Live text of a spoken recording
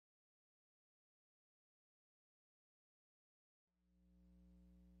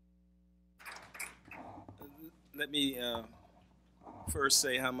let me first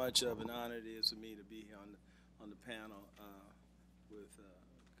say how much of an honor it is for me to be here on the panel with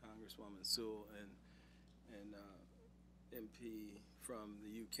Congresswoman Sewell and MP from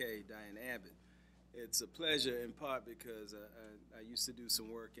the UK, Diane Abbott. It's a pleasure in part because I used to do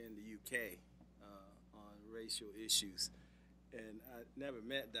some work in the UK on racial issues, and I never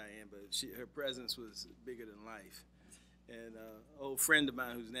met Diane, but her presence was bigger than life. And an old friend of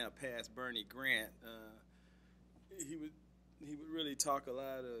mine who's now passed, Bernie Grant, he would really talk a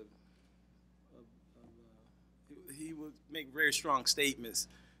lot of he would make very strong statements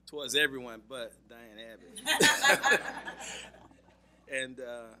towards everyone but Diane Abbott. And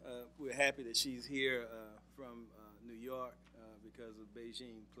we're happy that she's here from New York because of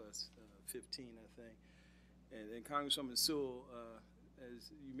Beijing plus 15, I think. And Congresswoman Sewell,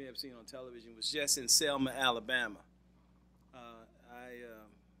 as you may have seen on television, was just in Selma, Alabama. I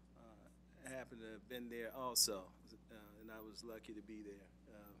happen to have been there also, and I was lucky to be there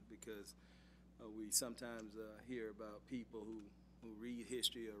because we sometimes hear about people who read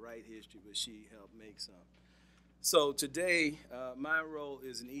history or write history, but she helped make some. So today, my role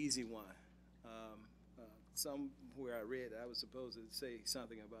is an easy one. Somewhere I read I was supposed to say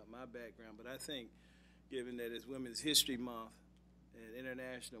something about my background, but I think given that it's Women's History Month and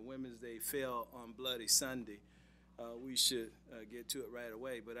International Women's Day fell on Bloody Sunday, we should get to it right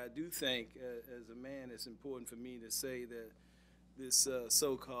away. But I do think, as a man, it's important for me to say that this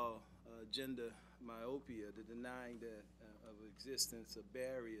so-called gender myopia, the denying that of existence of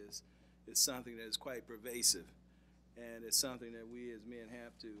barriers, is something that is quite pervasive, and it's something that we as men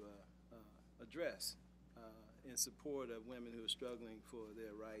have to address in support of women who are struggling for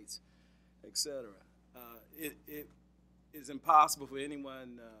their rights, etc. It is impossible for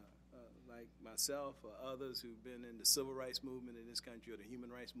anyone like myself or others who've been in the civil rights movement in this country or the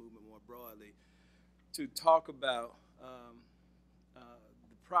human rights movement more broadly to talk about the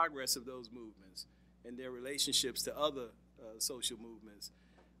progress of those movements and their relationships to other social movements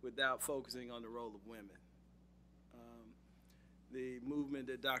without focusing on the role of women. The movement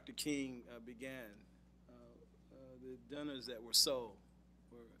that Dr. King began, the dinners that were sold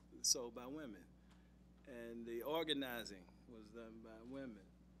by women, and the organizing was done by women.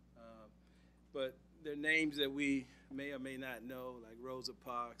 But there are names that we may or may not know, like Rosa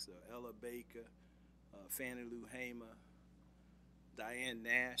Parks or Ella Baker, Fannie Lou Hamer, Diane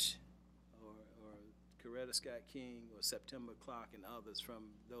Nash, or Coretta Scott King, or September Clark, and others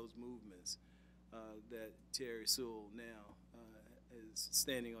from those movements that Terri Sewell now is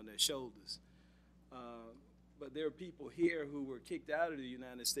standing on their shoulders. But there are people here who were kicked out of the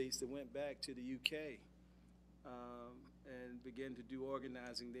United States that went back to the UK and began to do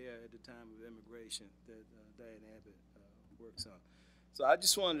organizing there at the time of immigration that Diane Abbott works on. So I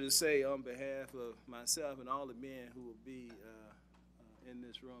just wanted to say on behalf of myself and all the men who will be in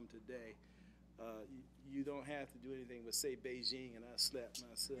this room today, you don't have to do anything but say Beijing and I slap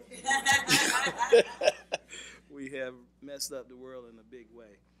myself. We have messed up the world in a big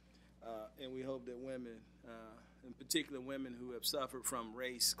way. And we hope that women, in particular women who have suffered from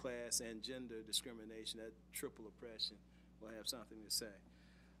race, class, and gender discrimination, that triple oppression, will have something to say.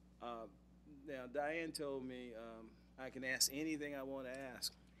 Now, Diane told me I can ask anything I want to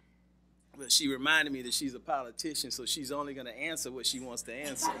ask, but she reminded me that she's a politician, so she's only going to answer what she wants to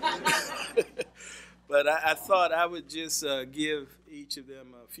answer. But I thought I would just give each of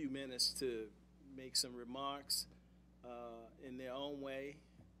them a few minutes to make some remarks in their own way,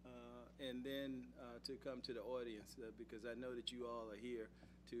 and then to come to the audience, because I know that you all are here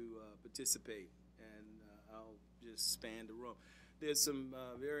to participate, and I'll just span the room. There's some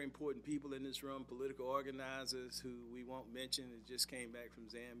very important people in this room, political organizers who we won't mention, that just came back from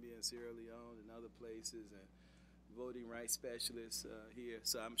Zambia and Sierra Leone and other places, and voting rights specialists here,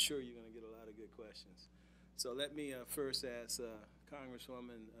 so I'm sure you're going to get a lot of good questions. So let me first ask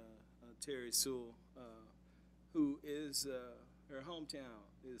Congresswoman Terri Sewell, who is, her hometown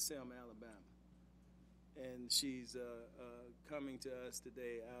is Selma, Alabama, and she's coming to us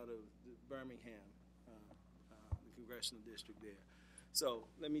today out of Birmingham, the congressional district there. So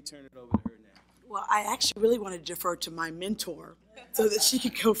let me turn it over to her now. Well, I actually really want to defer to my mentor so that she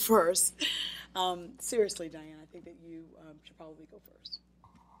could go first. Seriously, Diane, I think that you should probably go first.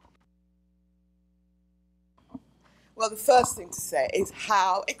 Well, the first thing to say is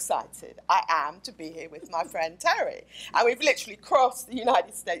how excited I am to be here with my friend Terri. And we've literally crossed the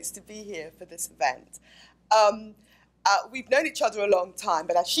United States to be here for this event. We've known each other a long time,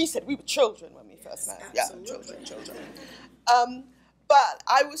 but as she said, we were children when we first met. Absolutely. Yeah, children. But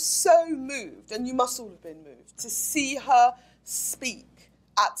I was so moved, and you must all have been moved, to see her speak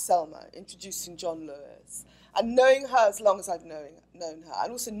at Selma, introducing John Lewis. And knowing her as long as I've known her,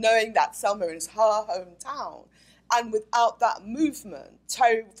 and also knowing that Selma is her hometown, and without that movement,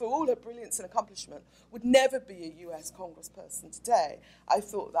 Terri, for all her brilliance and accomplishment, would never be a US congressperson today. I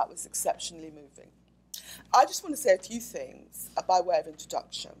thought that was exceptionally moving. I just want to say a few things by way of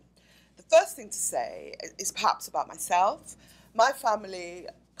introduction. The first thing to say is perhaps about myself. My family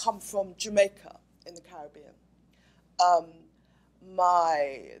come from Jamaica in the Caribbean.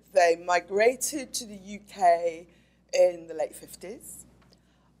 They migrated to the UK in the late 50s.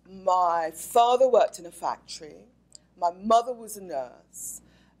 My father worked in a factory. My mother was a nurse.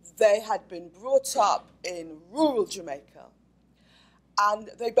 They had been brought up in rural Jamaica, and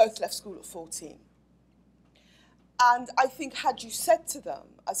they both left school at 14. And I think had you said to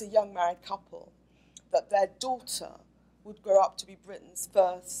them, as a young married couple, that their daughter would grow up to be Britain's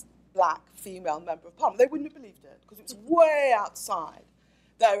first black female member of parliament, they wouldn't have believed it, because it was way outside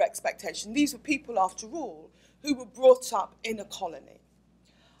their expectation. These were people, after all, who were brought up in a colony.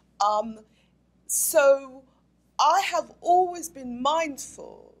 So I have always been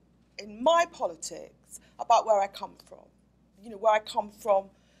mindful in my politics about where I come from. You know, where I come from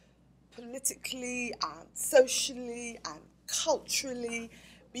politically and socially and culturally,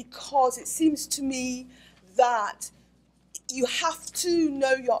 because it seems to me that you have to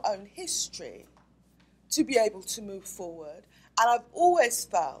know your own history to be able to move forward. And I've always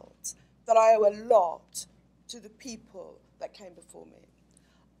felt that I owe a lot to the people that came before me.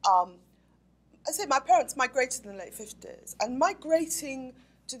 I say my parents migrated in the late 50s, and migrating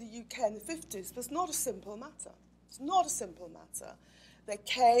to the UK in the 50s was not a simple matter. It's not a simple matter. They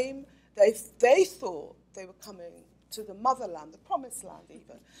came, they thought they were coming to the motherland, the promised land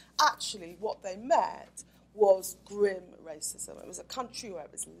even. Actually, what they met was grim racism. It was a country where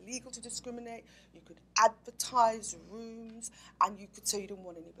it was illegal to discriminate. You could advertise rooms, and you could say you didn't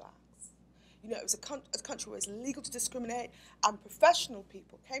want any blacks. You know, it was a country where it was illegal to discriminate, and professional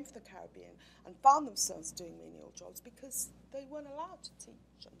people came from the Caribbean and found themselves doing menial jobs because they weren't allowed to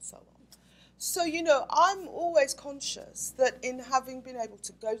teach and so on. So, you know, I'm always conscious that in having been able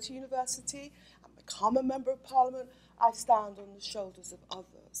to go to university and become a member of parliament, I stand on the shoulders of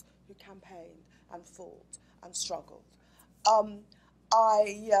others who campaigned and fought and struggled. I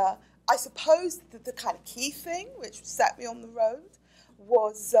suppose that the kind of key thing which set me on the road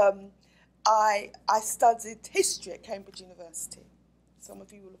was I studied history at Cambridge University. Some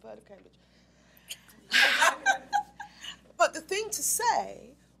of you will have heard of Cambridge. But the thing to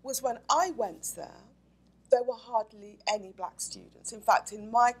say was when I went there were hardly any black students. In fact, in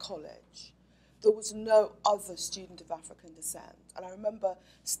my college, there was no other student of African descent. And I remember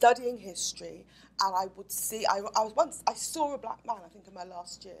studying history, and I would see, I saw a black man, I think in my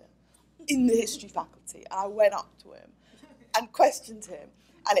last year, in the history faculty, and I went up to him and questioned him,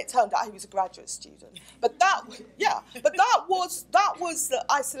 and it turned out he was a graduate student. But that was the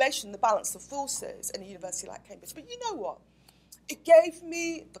isolation, the balance of forces in a university like Cambridge. But you know what? It gave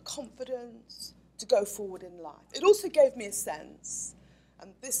me the confidence to go forward in life. It also gave me a sense,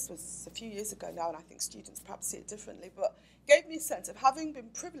 and this was a few years ago now, and I think students perhaps see it differently, but gave me a sense of having been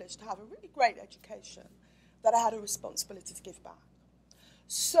privileged to have a really great education, that I had a responsibility to give back.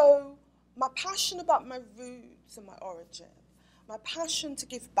 So my passion about my roots and my origin, my passion to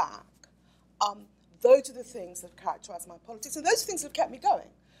give back, those are the things that have characterised my politics, and those things have kept me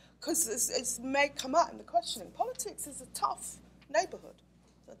going. Because as may come out in the questioning, politics is a tough neighbourhood,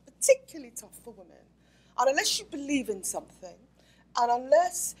 particularly tough for women. And unless you believe in something, and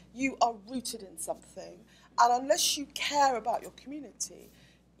unless you are rooted in something, and unless you care about your community,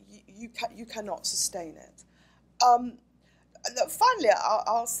 you cannot sustain it. Finally,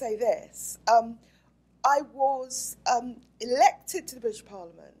 I'll say this. I was elected to the British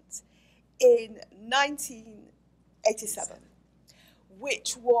Parliament in 1987,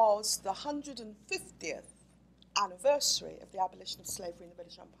 which was the 150th anniversary of the abolition of slavery in the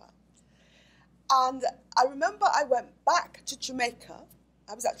British Empire. And I remember I went back to Jamaica.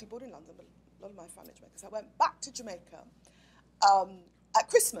 I was actually born in London, but a lot of my family is Jamaican. So I went back to Jamaica at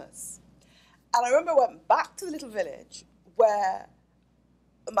Christmas. And I remember I went back to the little village where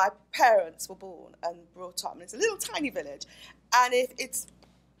my parents were born and brought up. And it's a little tiny village. And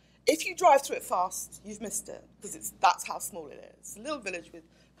if you drive through it fast, you've missed it, because that's how small it is. It's a little village with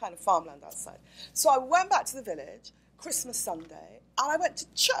kind of farmland outside. So I went back to the village Christmas Sunday, and I went to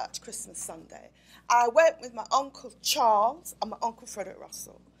church Christmas Sunday. I went with my Uncle Charles and my Uncle Frederick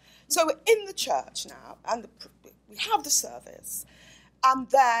Russell. So we're in the church now, and we have the service. And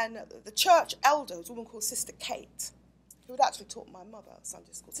then the church elder, was a woman called Sister Kate, who had actually taught my mother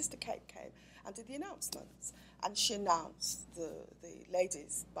Sunday school. Sister Kate came and did the announcements. And she announced the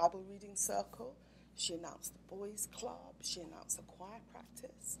ladies' Bible reading circle. She announced the boys' club. She announced the choir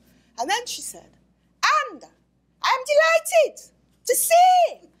practice. And then she said, and I am delighted to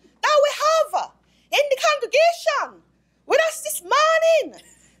say that we have in the congregation with us this morning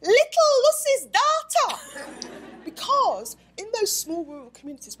little Lucy's daughter. Because in those small rural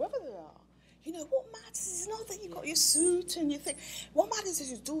communities, wherever they are, you know, what matters is not that you've got your suit and you think, what matters is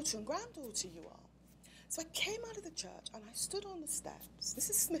whose daughter and granddaughter you are. So I came out of the church and I stood on the steps. This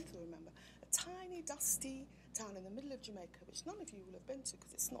is Smithville, remember, a tiny, dusty town in the middle of Jamaica, which none of you will have been to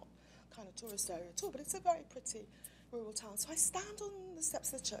because it's not kind of tourist area at all, but it's a very pretty rural town. So I stand on the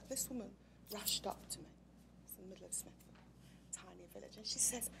steps of the church. This woman rushed up to me. It's in the middle of Smithville, tiny village. And she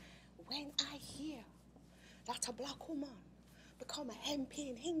says, when I hear that a black woman become a MP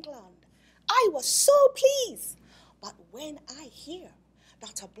in England, I was so pleased. But when I hear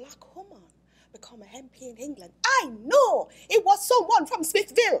that a black woman become a MP in England, I know it was someone from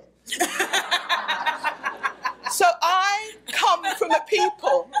Smithville. So I come from a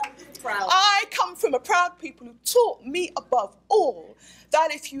people, I come from a proud people who taught me above all that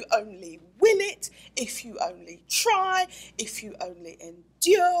if you only will it, if you only try, if you only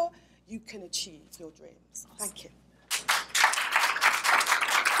endure, you can achieve your dreams. Awesome. Thank you.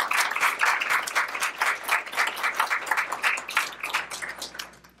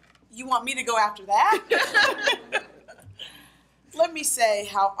 You want me to go after that? Let me say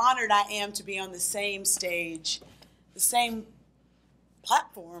how honored I am to be on the same stage, the same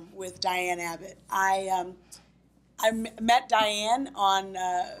platform with Diane Abbott. I met Diane on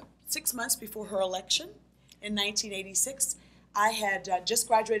 6 months before her election in 1986. I had just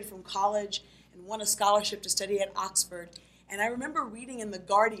graduated from college and won a scholarship to study at Oxford. And I remember reading in The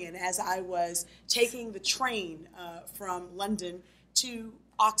Guardian as I was taking the train from London to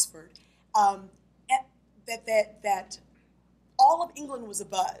Oxford, that all of England was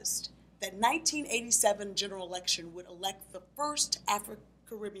abuzz, that 1987 general election would elect the first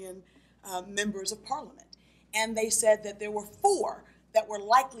Afro-Caribbean members of Parliament. And they said that there were 4 that were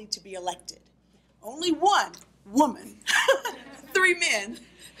likely to be elected. Only 1 woman, 3 men.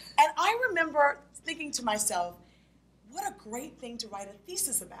 And I remember thinking to myself, what a great thing to write a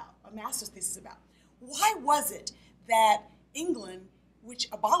thesis about, a master's thesis about. Why was it that England, which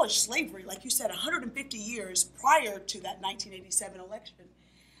abolished slavery, like you said, 150 years prior to that 1987 election,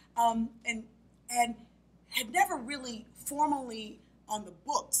 and had never really formally on the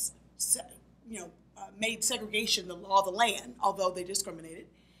books, made segregation the law of the land, although they discriminated.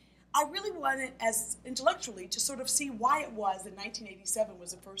 I really wanted, as intellectually, to sort of see why it was that 1987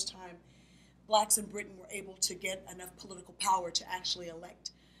 was the first time blacks in Britain were able to get enough political power to actually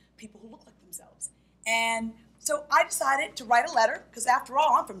elect people who look like themselves. And so I decided to write a letter, because after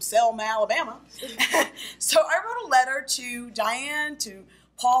all, I'm from Selma, Alabama. So I wrote a letter to Diane, to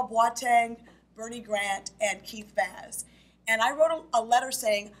Paul Boateng, Bernie Grant, and Keith Vaz. And I wrote a letter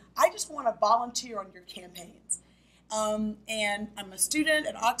saying, I just want to volunteer on your campaigns. And I'm a student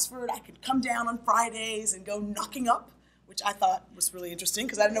at Oxford. I could come down on Fridays and go knocking up, which I thought was really interesting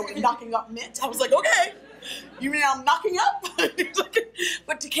because I didn't know what knocking up meant. I was like, okay, you mean I'm knocking up?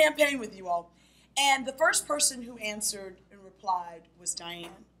 But to campaign with you all. And the first person who answered and replied was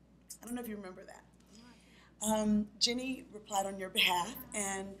Diane. I don't know if you remember that. Jenny replied on your behalf,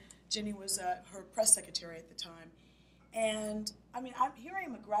 and Jenny was her press secretary at the time. And I mean, here I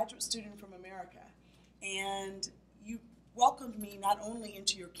am, a graduate student from America, and you welcomed me not only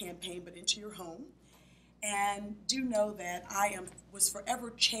into your campaign, but into your home. And do know that I was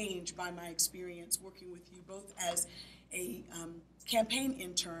forever changed by my experience working with you, both as a campaign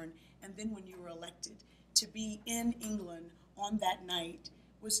intern and then when you were elected. To be in England on that night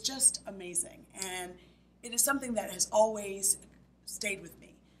was just amazing. And it is something that has always stayed with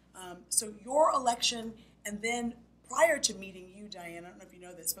me. So your election, and then prior to meeting you, Diane, I don't know if you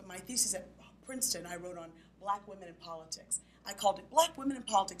know this, but my thesis at Princeton I wrote on Black women in politics. I called it Black Women in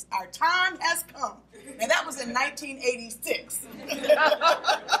Politics, Our Time Has Come. And that was in 1986.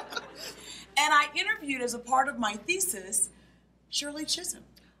 And I interviewed, as a part of my thesis, Shirley Chisholm,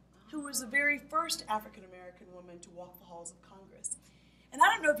 who was the very first African-American woman to walk the halls of Congress. And I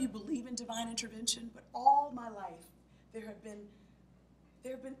don't know if you believe in divine intervention, but all my life, there have been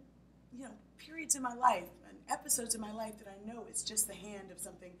periods in my life and episodes in my life that I know it's just the hand of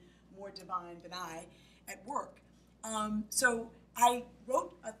something more divine than I at work. So I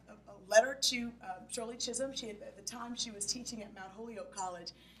wrote a letter to Shirley Chisholm. At the time, she was teaching at Mount Holyoke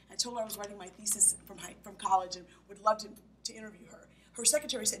College. I told her I was writing my thesis from college and would love to interview her. Her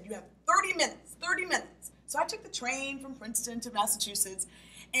secretary said, you have 30 minutes. So I took the train from Princeton to Massachusetts,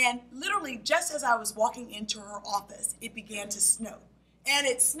 and literally just as I was walking into her office, it began to snow. And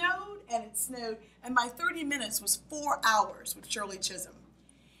it snowed, and it snowed, and my 30 minutes was 4 hours with Shirley Chisholm.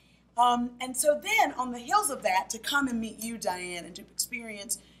 And so then, on the heels of that, to come and meet you, Diane, and to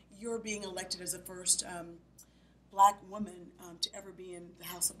experience your being elected as the first black woman to ever be in the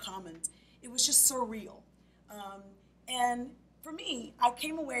House of Commons, it was just surreal. And for me, I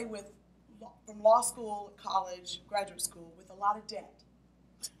came away from law school, college, graduate school, with a lot of debt.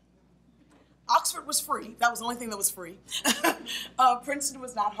 Oxford was free. That was the only thing that was free. Princeton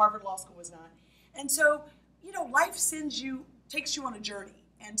was not. Harvard Law School was not. And so, life takes you on a journey.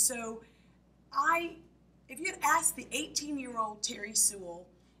 And so if you had asked the 18-year-old Terri Sewell,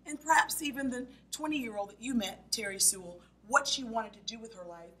 and perhaps even the 20-year-old that you met, Terri Sewell, what she wanted to do with her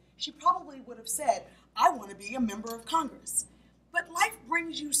life, she probably would have said, I want to be a member of Congress. But life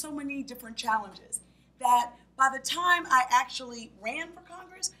brings you so many different challenges that by the time I actually ran for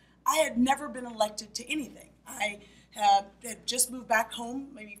Congress, I had never been elected to anything. I had just moved back home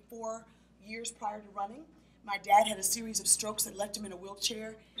maybe 4 years prior to running. My dad had a series of strokes that left him in a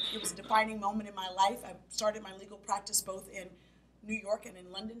wheelchair. It was a defining moment in my life. I started my legal practice both in New York and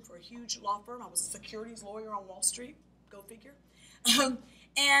in London for a huge law firm. I was a securities lawyer on Wall Street, go figure.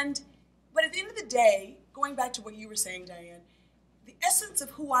 But at the end of the day, going back to what you were saying, Diane, the essence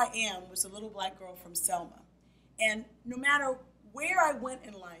of who I am was a little black girl from Selma. And no matter where I went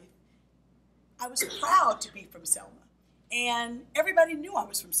in life, I was proud to be from Selma. And everybody knew I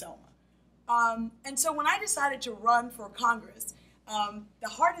was from Selma. And so when I decided to run for Congress, the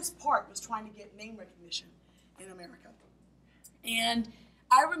hardest part was trying to get name recognition in America. And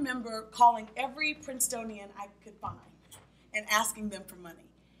I remember calling every Princetonian I could find and asking them for money.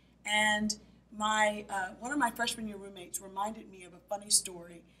 And one of my freshman year roommates reminded me of a funny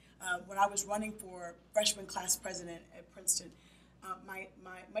story when I was running for freshman class president at Princeton.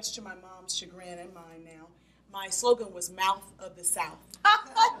 Much to my mom's chagrin and mine now, my slogan was "Mouth of the South."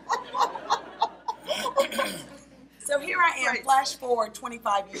 So here I am, flash forward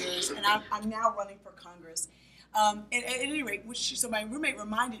 25 years, and I'm now running for Congress. At any rate, so my roommate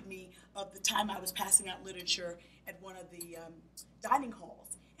reminded me of the time I was passing out literature at one of the dining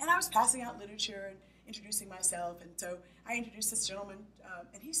halls. And I was passing out literature and introducing myself. And so I introduced this gentleman,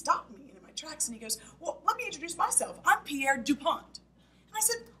 and he stopped me in my tracks, and he goes, well, let me introduce myself. I'm Pierre DuPont. And I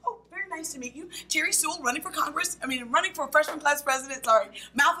said, oh, very nice to meet you. Terri Sewell, running for running for freshman class president,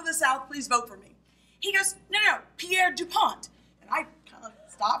 Mouth of the South, please vote for me. He goes, no, Pierre DuPont. And I kind of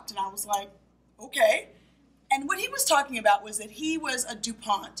stopped, and I was like, okay. And what he was talking about was that he was a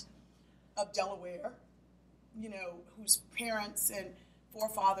DuPont of Delaware, whose parents and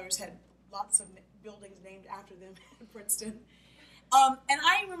forefathers had lots of buildings named after them in Princeton. And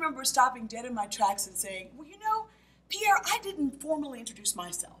I remember stopping dead in my tracks and saying, well, Pierre, I didn't formally introduce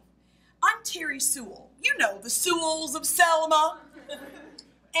myself. I'm Terri Sewell. The Sewells of Selma.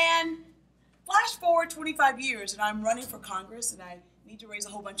 And flash forward 25 years, and I'm running for Congress, and I need to raise a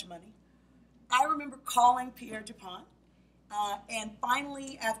whole bunch of money. I remember calling Pierre DuPont, and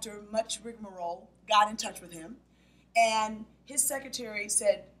finally, after much rigmarole, got in touch with him. And his secretary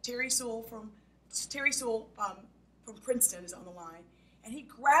said, Terri Sewell from Princeton is on the line. And he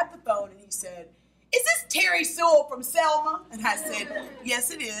grabbed the phone and he said, is this Terri Sewell from Selma? And I said,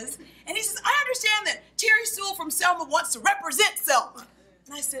 yes, it is. And he says, I understand that Terri Sewell from Selma wants to represent Selma.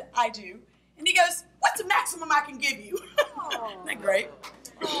 And I said, I do. And he goes, what's the maximum I can give you? Isn't that great?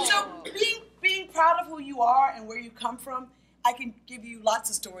 So being proud of who you are and where you come from, I can give you lots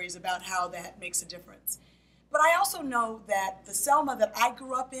of stories about how that makes a difference. But I also know that the Selma that I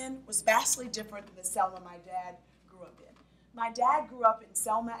grew up in was vastly different than the Selma my dad grew up in. My dad grew up in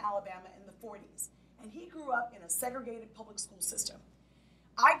Selma, Alabama in the 40s, and he grew up in a segregated public school system.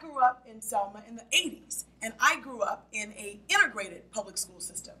 I grew up in Selma in the 80s, and I grew up in an integrated public school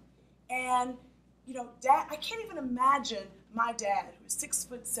system. And, Dad, I can't even imagine my dad, who was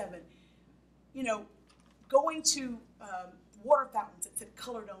 6'7", going to water fountains that said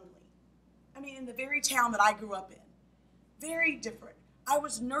colored only. In the very town that I grew up in. Very different. I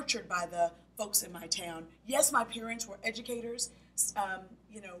was nurtured by the folks in my town. Yes, my parents were educators,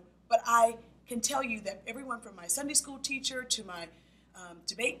 but I can tell you that everyone from my Sunday school teacher to my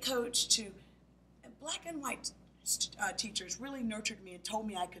debate coach to black and white teachers really nurtured me and told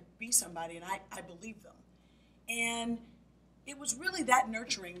me I could be somebody, and I believed them. And it was really that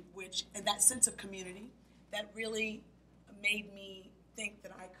nurturing and that sense of community that really made me think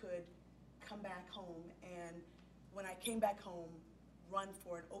that I could come back home, and when I came back home, run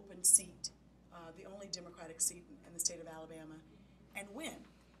for an open seat, the only Democratic seat in the state of Alabama, and win.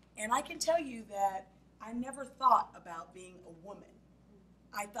 And I can tell you that I never thought about being a woman.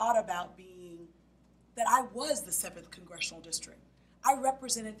 I thought about that I was the 7th Congressional District. I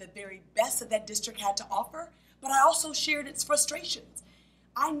represented the very best that that district had to offer, but I also shared its frustrations.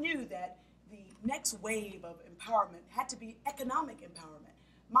 I knew that the next wave of empowerment had to be economic empowerment.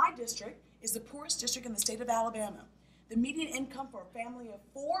 My district is the poorest district in the state of Alabama. The median income for a family of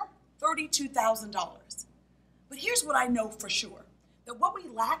four, $32,000. But here's what I know for sure, that what we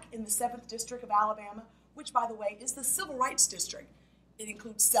lack in the 7th District of Alabama, which, by the way, is the Civil Rights District, it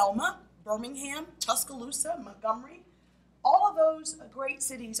includes Selma, Birmingham, Tuscaloosa, Montgomery. All of those great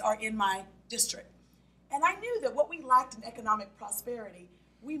cities are in my district. And I knew that what we lacked in economic prosperity,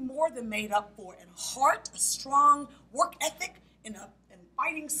 we more than made up for in heart, a strong work ethic, and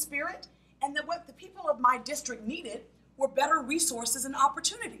fighting spirit, and that what the people of my district needed were better resources and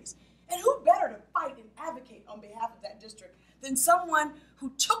opportunities. And who better to fight and advocate on behalf of that district than someone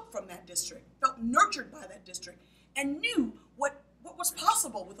who took from that district, felt nurtured by that district, and knew what was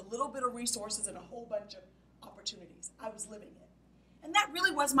possible with a little bit of resources and a whole bunch of opportunities. I was living it. And that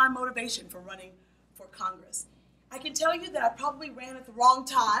really was my motivation for running for Congress. I can tell you that I probably ran at the wrong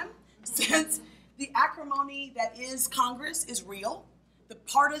time, since the acrimony that is Congress is real. The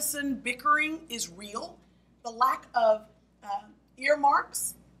partisan bickering is real. The lack of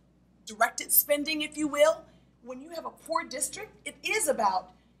earmarks, directed spending, if you will. When you have a poor district, it is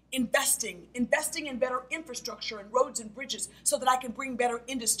about investing in better infrastructure and roads and bridges so that I can bring better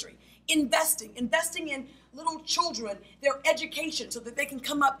industry. Investing in little children, their education, so that they can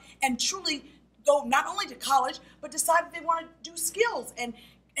come up and truly go not only to college, but decide that they want to do skills and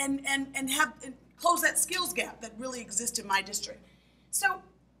close that skills gap that really exists in my district. So,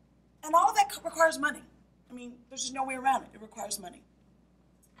 and all of that requires money. I mean, there's just no way around it. It requires money.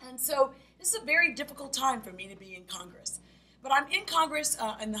 And so this is a very difficult time for me to be in Congress. But I'm in Congress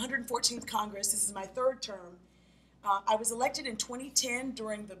in the 114th Congress. This is my 3rd term. I was elected in 2010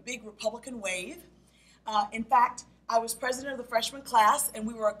 during the big Republican wave. In fact, I was president of the freshman class, and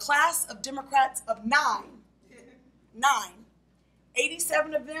we were a class of Democrats of 9.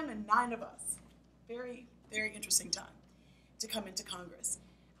 87 of them and 9 of us. Very, very interesting time to come into Congress.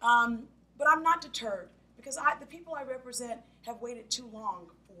 But I'm not deterred, because the people I represent have waited too long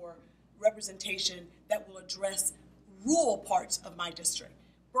for representation that will address rural parts of my district.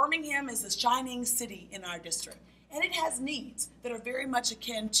 Birmingham is the shining city in our district, and it has needs that are very much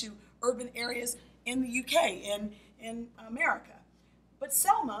akin to urban areas in the UK and in America. But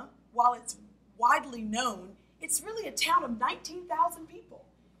Selma, while it's widely known, it's really a town of 19,000 people.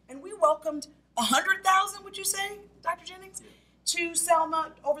 And we welcomed 100,000, would you say, Dr. Jennings, to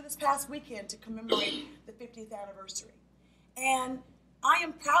Selma over this past weekend to commemorate the 50th anniversary. And I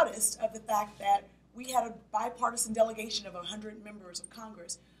am proudest of the fact that we had a bipartisan delegation of 100 members of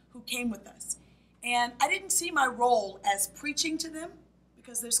Congress who came with us. And I didn't see my role as preaching to them,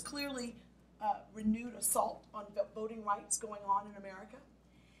 because there's clearly renewed assault on voting rights going on in America.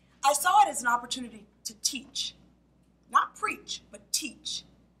 I saw it as an opportunity to teach, not preach, but teach.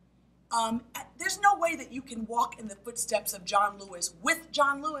 There's no way that you can walk in the footsteps of John Lewis with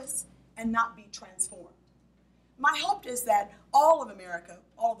John Lewis and not be transformed. My hope is that all of America,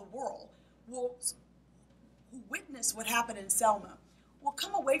 all of the world, will witness what happened in Selma, will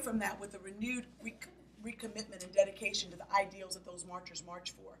come away from that with a renewed recommitment and dedication to the ideals that those marchers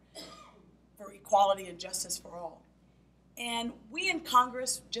marched for equality and justice for all. And we in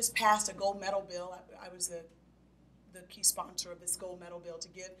Congress just passed a gold medal bill. I was the key sponsor of this gold medal bill to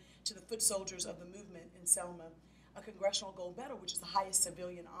give to the foot soldiers of the movement in Selma a congressional gold medal, which is the highest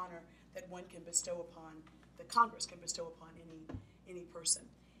civilian honor that one can bestow upon, that Congress can bestow upon any person.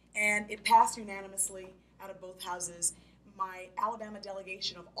 And it passed unanimously out of both houses. My Alabama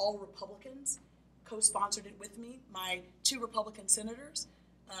delegation of all Republicans co-sponsored it with me. My 2 Republican senators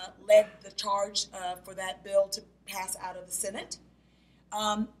led the charge for that bill to pass out of the Senate.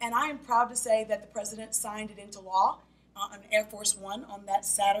 And I am proud to say that the president signed it into law on Air Force One on that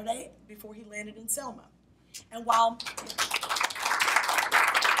Saturday before he landed in Selma. And while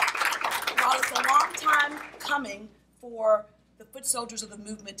it's a long time coming for the foot soldiers of the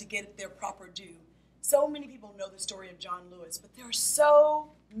movement to get their proper due, so many people know the story of John Lewis, but there are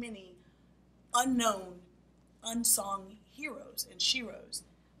so many unknown, unsung heroes and sheroes.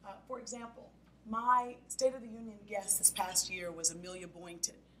 For example, my State of the Union guest this past year was Amelia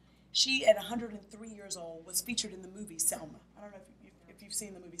Boynton. She, at 103 years old, was featured in the movie Selma. I don't know if you've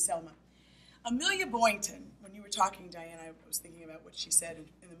seen the movie Selma. Amelia Boynton, when you were talking, Diane, I was thinking about what she said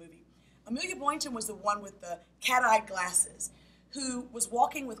in the movie. Amelia Boynton was the one with the cat-eyed glasses who was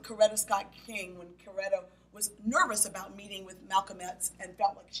walking with Coretta Scott King when Coretta was nervous about meeting with Malcolm X and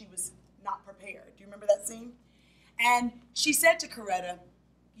felt like she was not prepared. Do you remember that scene? And she said to Coretta,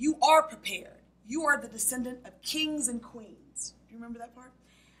 "You are prepared. You are the descendant of kings and queens, Do you remember that part?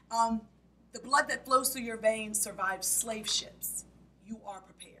 The blood that flows through your veins survives slave ships. You are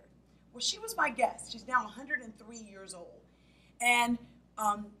prepared. Well, she was my guest. She's now 103 years old. And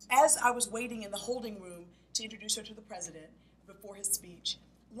as I was waiting in the holding room to introduce her to the president before his speech,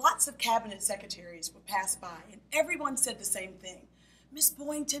 lots of cabinet secretaries would pass by, and everyone said the same thing. Miss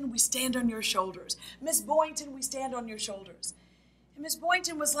Boynton, we stand on your shoulders. Miss Boynton, we stand on your shoulders. And Miss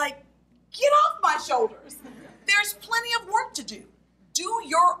Boynton was like, get off my shoulders. There's plenty of work to do. Do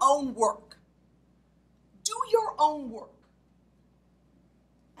your own work. Do your own work.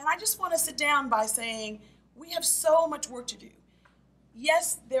 And I just want to sit down by saying we have so much work to do.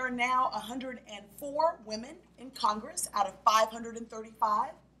 Yes, there are now 104 women in Congress out of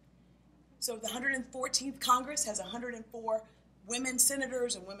 535. So the 114th Congress has 104 women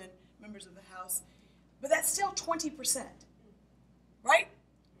senators and women members of the House. But that's still 20%, right?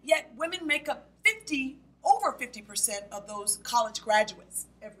 Yet women make up over 50% of those college graduates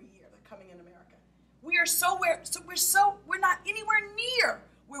every year that are coming in America. We're not anywhere near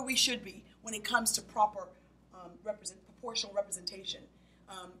where we should be when it comes to proper proportional representation.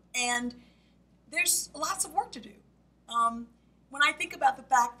 And there's lots of work to do. When I think about the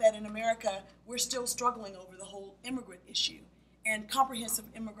fact that in America, we're still struggling over the whole immigrant issue, and comprehensive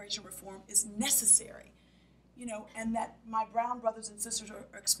immigration reform is necessary, and that my brown brothers and sisters are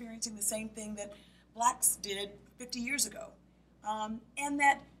experiencing the same thing that blacks did 50 years ago. And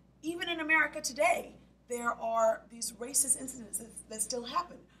that even in America today, there are these racist incidents that still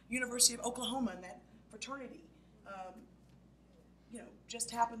happen. University of Oklahoma and that fraternity, just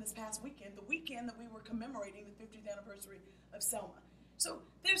happened this past weekend, the weekend that we were commemorating the 50th anniversary of Selma. So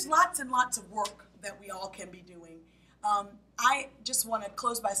there's lots and lots of work that we all can be doing. I just want to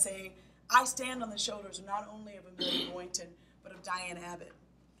close by saying I stand on the shoulders not only of Amelia Boynton, but of Diane Abbott.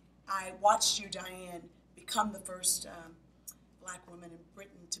 I watched you, Diane, become the first black woman in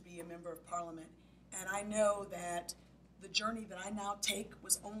Britain to be a member of Parliament. And I know that the journey that I now take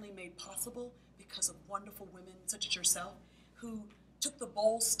was only made possible because of wonderful women such as yourself who took the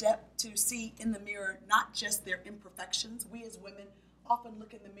bold step to see in the mirror not just their imperfections. We as women often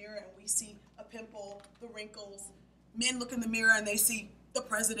look in the mirror and we see a pimple, the wrinkles. Men look in the mirror and they see the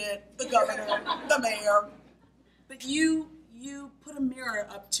president, the governor, the mayor. But you put a mirror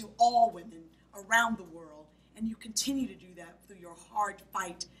up to all women around the world, and you continue to do that through your hard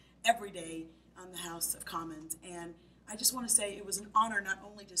fight every day on the House of Commons. And I just want to say it was an honor not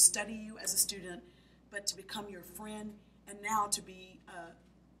only to study you as a student, but to become your friend and now to be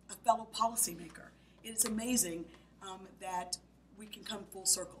a fellow policymaker. It's amazing that we can come full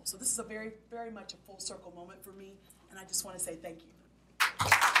circle. So this is a very, very much a full circle moment for me, and I just want to say thank you.